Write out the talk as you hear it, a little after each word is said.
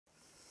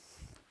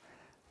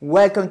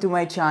Welcome to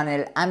my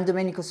channel. I'm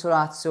Domenico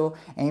Solazzo,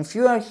 and if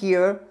you are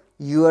here,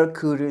 you are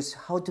curious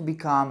how to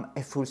become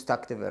a full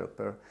stack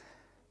developer.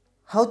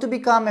 How to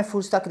become a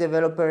full stack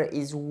developer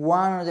is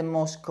one of the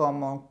most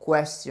common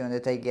questions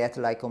that I get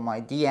on my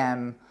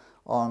DM,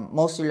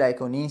 mostly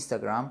on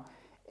Instagram.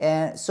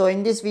 And so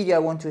in this video I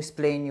want to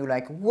explain you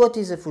what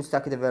is a full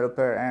stack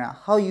developer and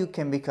how you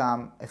can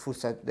become a full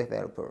stack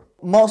developer.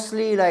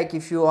 Mostly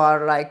if you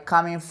are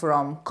coming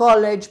from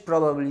college,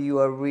 probably you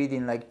are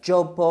reading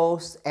job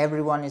posts,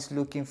 everyone is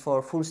looking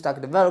for full stack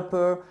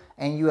developer,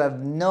 and you have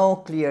no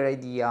clear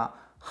idea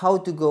how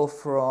to go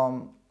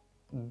from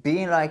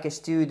being a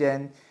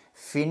student,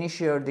 finish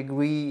your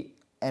degree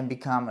and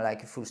become a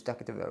full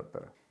stack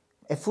developer.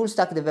 A full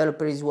stack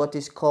developer is what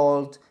is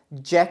called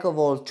jack of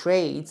all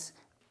trades,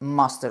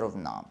 master of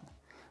none.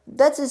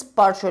 That is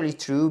partially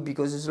true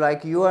because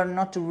it's you are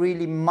not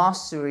really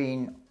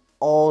mastering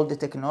all the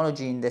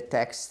technology in the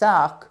tech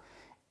stack,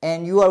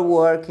 and you are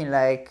working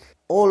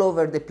all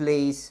over the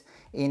place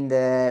in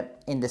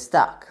the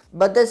stack.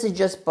 But that's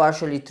just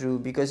partially true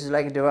because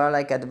there are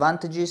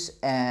advantages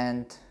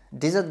and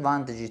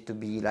disadvantages to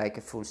be a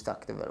full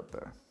stack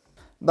developer.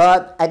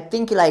 But I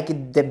think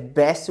the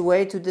best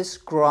way to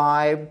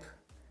describe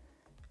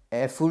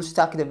a full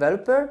stack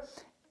developer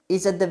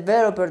is a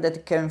developer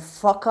that can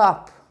fuck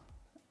up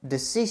the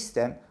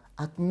system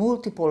at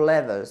multiple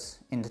levels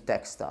in the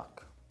tech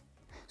stack.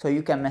 So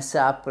you can mess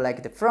up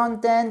the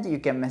front end, you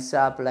can mess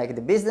up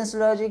the business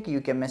logic,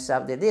 you can mess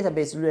up the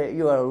database.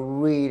 You are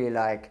really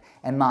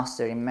a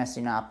master in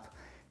messing up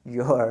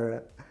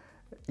your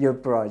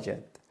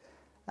project.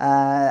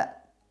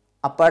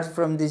 Apart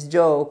from this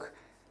joke,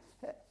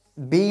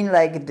 being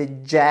the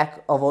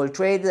jack of all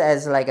trades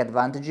has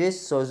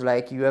advantages. So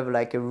it's you have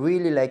a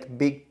really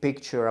big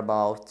picture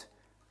about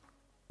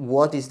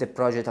what is the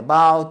project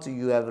about.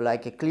 You have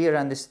a clear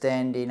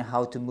understanding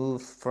how to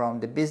move from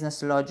the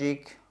business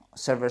logic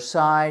server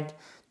side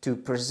to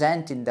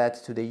presenting that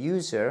to the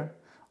user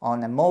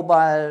on a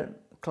mobile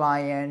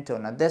client,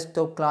 on a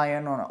desktop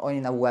client, or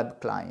in a web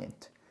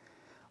client.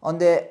 On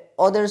the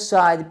other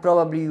side,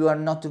 probably you are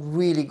not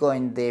really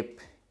going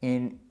deep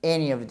in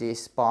any of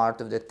this part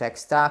of the tech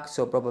stack,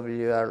 so probably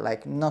you are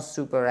not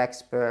super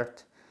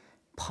expert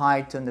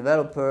Python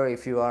developer.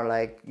 If you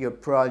are your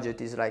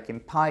project is in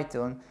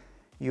Python,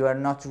 you are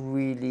not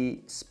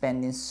really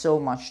spending so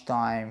much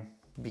time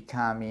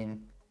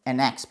becoming an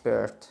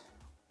expert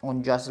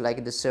on just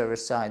the server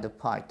side of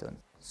Python.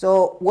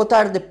 So what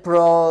are the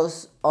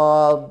pros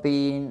of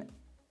being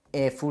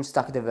a full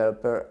stack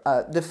developer?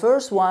 The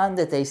first one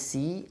that I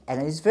see,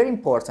 and it's very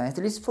important,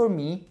 at least for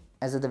me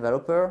as a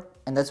developer,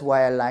 and that's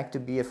why I like to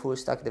be a full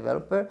stack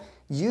developer,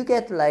 you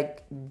get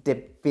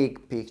the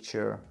big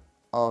picture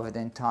of the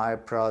entire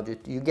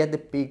project. You get the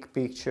big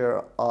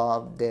picture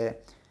of the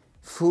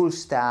full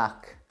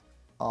stack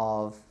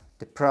of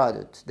the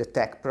product, the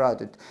tech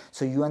product.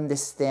 So you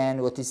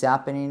understand what is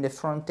happening in the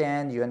front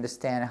end, you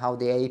understand how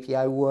the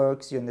API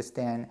works, you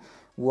understand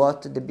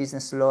what the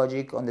business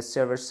logic on the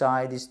server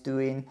side is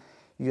doing,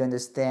 you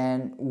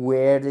understand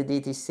where the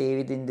data is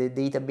saved in the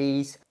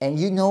database, and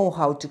you know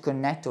how to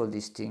connect all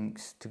these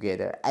things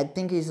together. I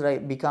think it's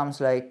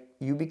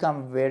you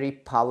become very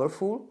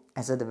powerful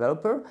as a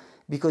developer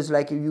because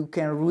you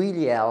can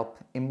really help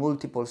in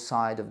multiple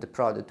sides of the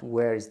product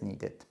where is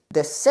needed.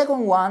 The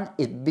second one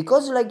is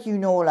because you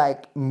know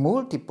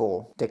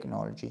multiple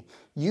technology.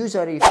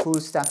 Usually full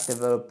stack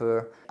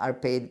developer are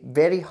paid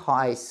very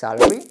high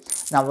salary.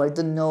 Now I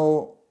don't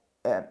know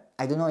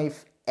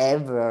if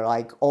ever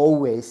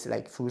always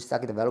full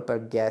stack developer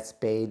gets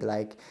paid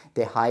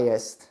the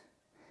highest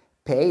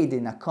paid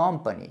in a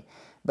company,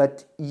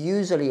 but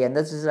usually, and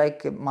this is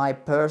my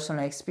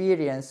personal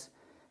experience,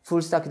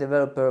 full stack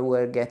developer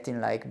were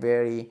getting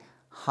very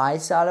high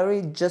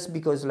salary just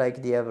because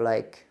they have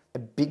a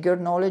bigger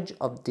knowledge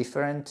of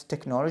different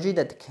technology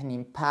that can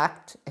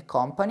impact a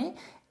company,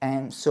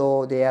 and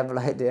so they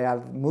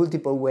have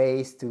multiple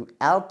ways to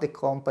help the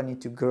company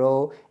to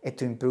grow and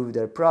to improve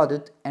their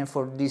product, and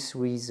for this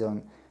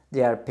reason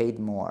they are paid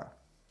more.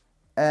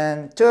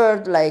 And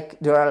third,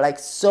 there are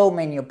so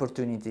many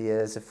opportunities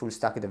as a full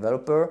stack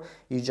developer.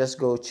 You just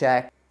go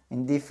check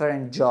in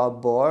different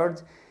job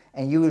boards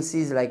and you will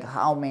see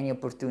how many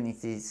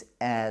opportunities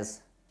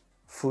as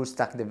full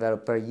stack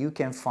developer you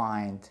can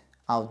find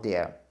out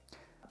there.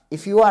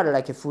 If you are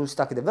a full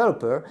stack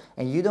developer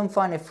and you don't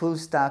find a full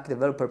stack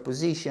developer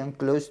position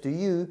close to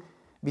you,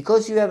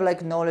 because you have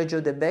knowledge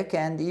of the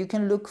backend, you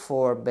can look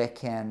for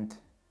backend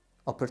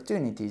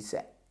opportunities,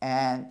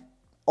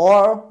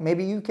 or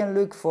maybe you can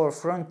look for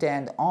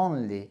front-end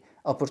only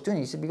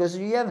opportunities because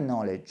you have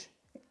knowledge.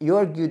 You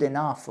are good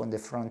enough on the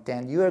front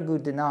end, you are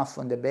good enough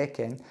on the back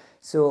end,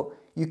 so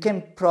you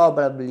can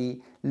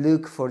probably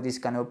look for this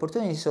kind of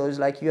opportunity. So it's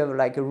you have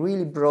a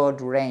really broad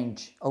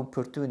range of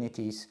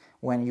opportunities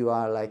when you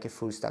are a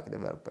full stack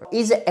developer.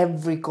 Is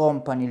every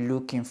company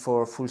looking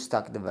for full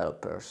stack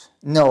developers?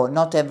 No,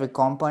 not every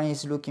company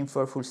is looking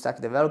for full stack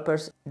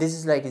developers. This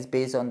is it's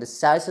based on the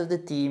size of the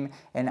team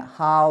and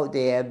how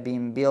they have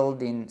been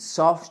building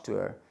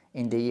software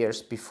in the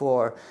years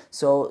before.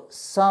 So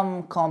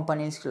some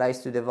companies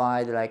like to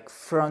divide like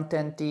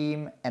front-end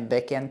team and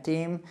back-end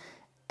team,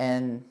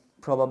 and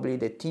probably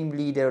the team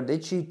leader, the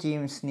two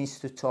teams needs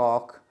to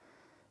talk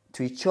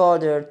to each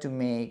other to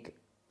make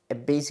a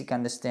basic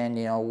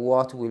understanding of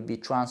what will be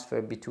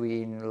transferred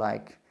between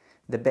like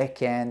the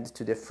back end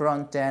to the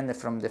front end,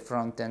 from the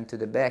front end to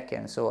the back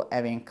end. So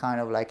having kind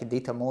of like a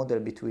data model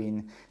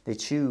between the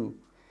two,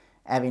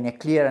 having a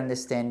clear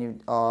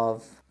understanding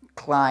of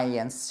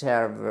client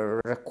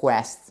server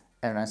requests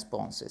and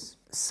responses.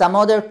 Some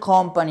other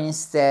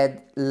companies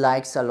that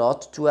likes a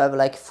lot to have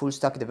like full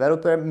stack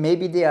developer,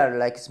 maybe they are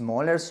like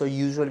smaller, so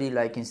usually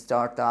like in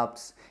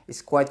startups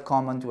it's quite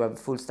common to have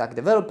full stack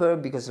developer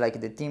because like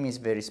the team is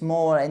very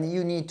small and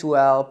you need to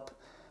help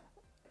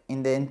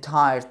in the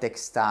entire tech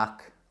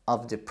stack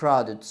of the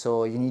product.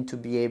 So you need to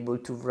be able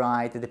to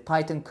write the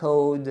Python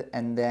code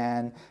and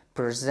then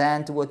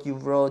present what you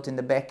wrote in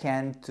the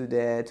backend to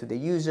the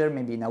user,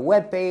 maybe in a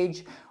web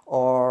page,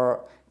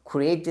 or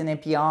create an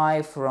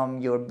API from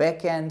your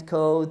backend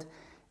code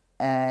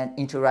and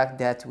interact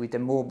that with a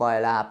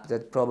mobile app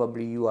that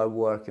probably you are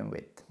working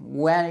with.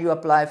 When you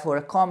apply for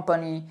a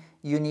company,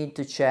 you need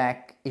to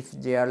check if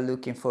they are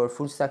looking for a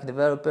full stack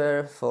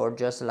developer, for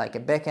just like a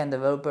backend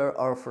developer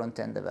or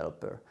front-end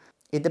developer.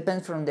 It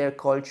depends from their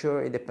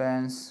culture, it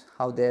depends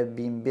how they've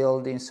been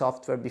building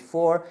software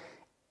before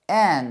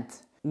and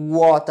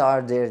what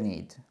are their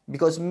needs.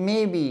 Because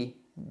maybe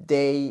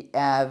they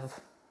are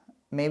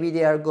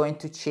going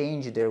to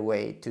change their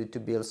way to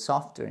build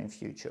software in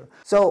future.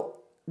 So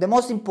the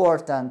most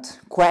important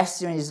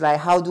question is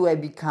like, how do I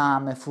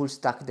become a full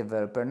stack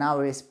developer?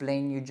 Now I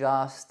explain you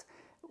just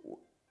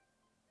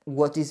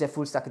what is a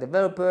full stack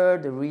developer,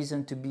 the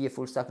reason to be a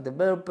full stack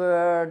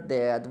developer,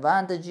 the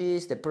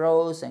advantages, the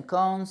pros and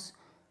cons.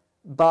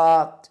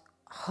 But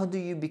how do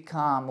you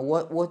become,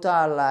 what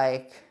are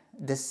like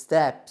the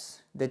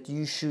steps that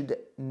you should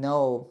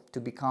know to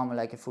become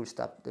like a full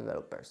stack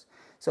developer?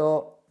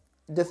 So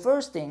the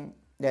first thing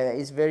that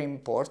is very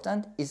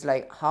important is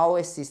like how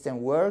a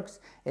system works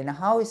and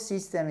how a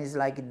system is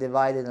like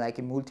divided like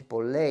a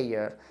multiple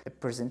layer. A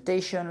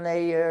presentation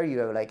layer, you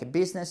have like a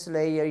business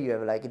layer, you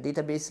have like a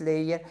database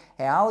layer,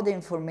 and how the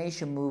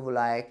information move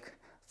like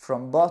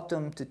from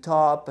bottom to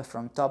top,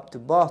 from top to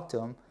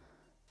bottom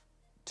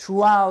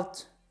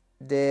throughout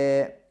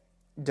the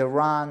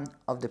run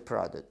of the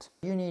product.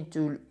 You need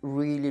to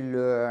really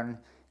learn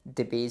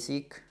the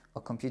basic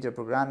of computer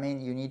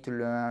programming. You need to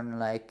learn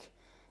like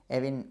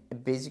having a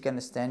basic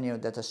understanding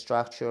of data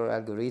structure,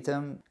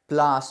 algorithm.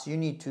 Plus, you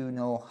need to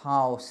know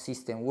how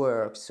system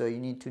works. So you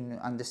need to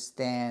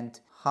understand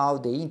how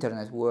the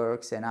internet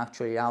works and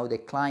actually how the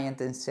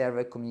client and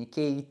server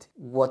communicate.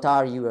 What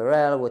are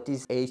URL, what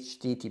is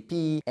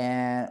HTTP,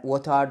 and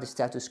what are the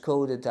status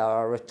code that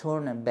are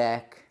returned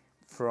back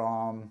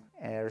from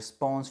a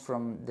response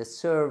from the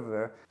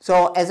server.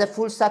 So as a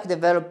full stack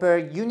developer,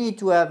 you need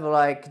to have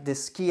like the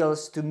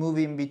skills to move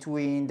in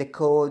between the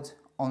code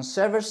on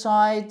server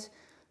side,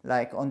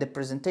 like on the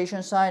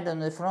presentation side, on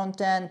the front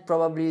end.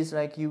 Probably it's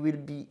like you will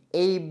be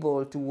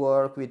able to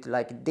work with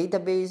like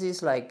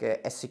databases like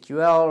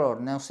SQL or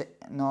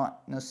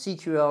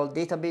NoSQL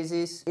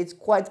databases. It's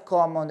quite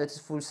common that a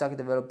full stack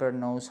developer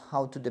knows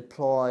how to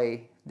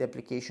deploy the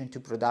application to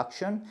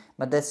production,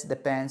 but that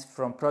depends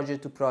from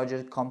project to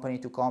project, company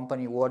to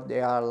company, what they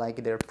are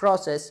like their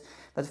process.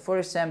 But for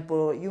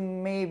example, you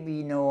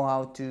maybe know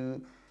how to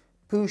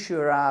push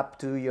your app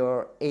to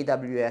your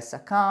AWS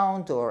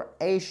account or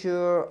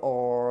Azure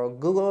or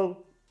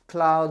Google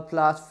Cloud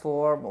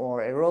platform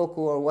or Heroku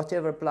or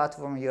whatever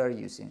platform you are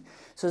using.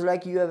 So it's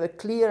like you have a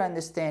clear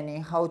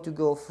understanding how to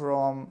go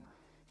from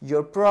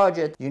your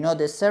project. You know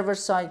the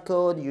server-side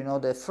code, you know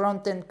the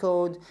front-end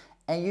code,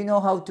 and you know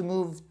how to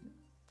move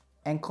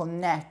and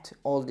connect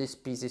all these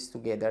pieces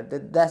together.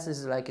 That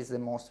is like is the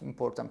most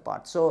important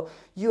part. So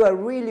you are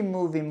really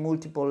moving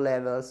multiple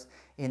levels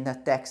in the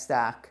tech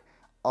stack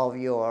of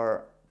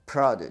your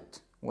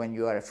product when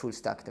you are a full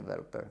stack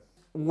developer.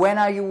 When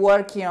are you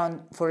working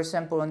on, for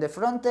example, on the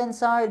front end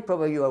side?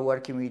 Probably you are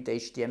working with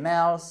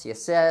HTML,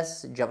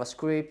 CSS,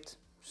 JavaScript,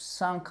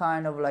 some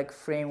kind of like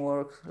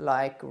framework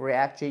like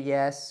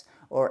React.js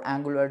or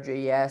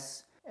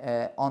AngularJS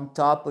on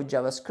top of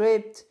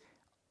JavaScript.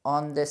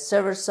 On the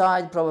server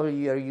side, probably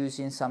you are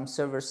using some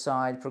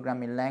server-side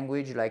programming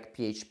language like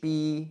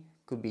PHP,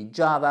 could be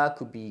Java,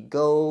 could be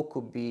Go,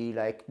 could be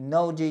like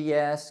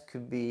Node.js,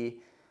 could be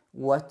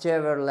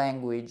whatever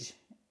language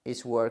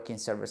is working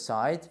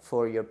server-side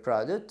for your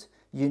product.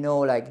 You know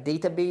like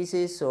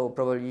databases, so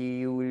probably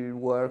you will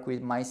work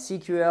with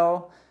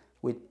MySQL,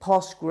 with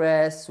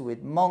Postgres,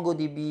 with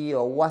MongoDB,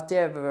 or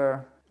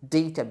whatever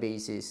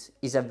databases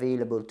is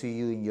available to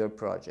you in your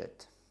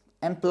project.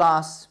 And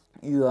plus,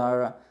 you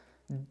are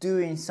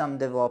doing some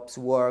DevOps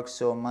work,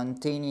 so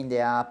maintaining the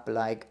app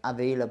like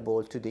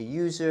available to the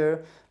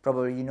user.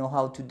 Probably you know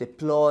how to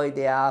deploy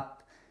the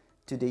app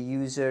to the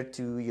user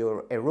to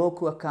your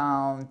Heroku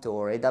account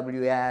or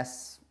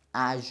AWS,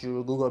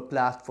 Azure, Google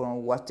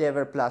platform,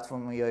 whatever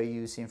platform you are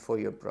using for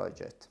your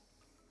project.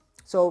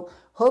 So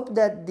hope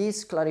that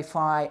this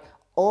clarify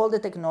all the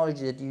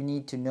technology that you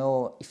need to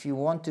know if you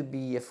want to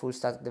be a full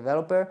stack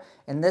developer.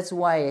 And that's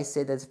why I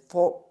say that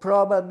for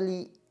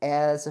probably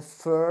as a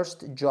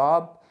first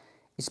job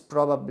is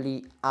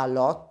probably a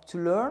lot to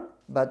learn,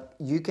 but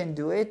you can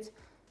do it.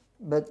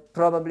 But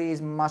probably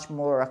is much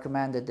more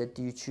recommended that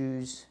you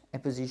choose a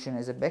position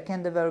as a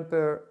backend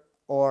developer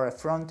or a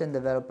front-end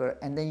developer,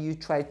 and then you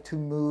try to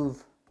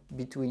move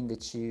between the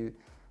two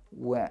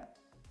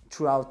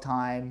throughout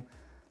time,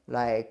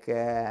 like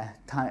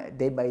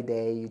day by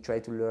day, you try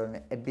to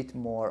learn a bit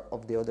more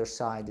of the other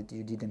side that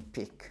you didn't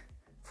pick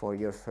for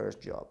your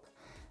first job.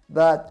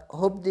 But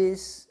hope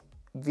this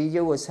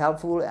video was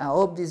helpful. I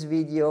hope this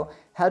video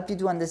helped you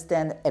to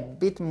understand a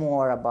bit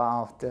more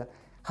about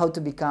how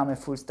to become a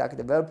full stack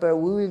developer.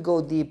 We will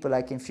go deep,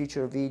 like in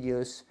future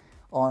videos,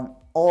 on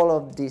all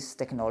of this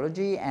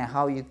technology and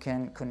how you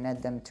can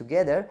connect them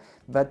together.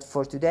 But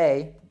for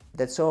today,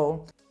 that's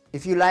all.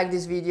 If you like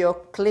this video,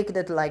 click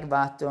that like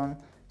button,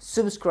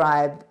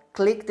 subscribe,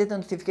 click the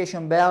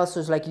notification bell so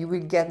it's like you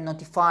will get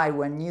notified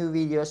when new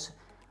videos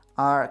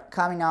are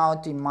coming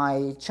out in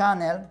my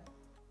channel.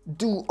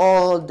 Do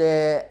all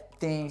the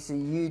things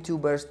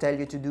YouTubers tell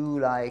you to do,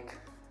 like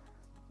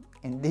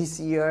in this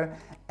year,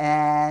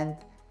 and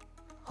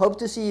hope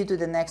to see you to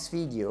the next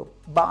video.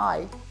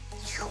 Bye.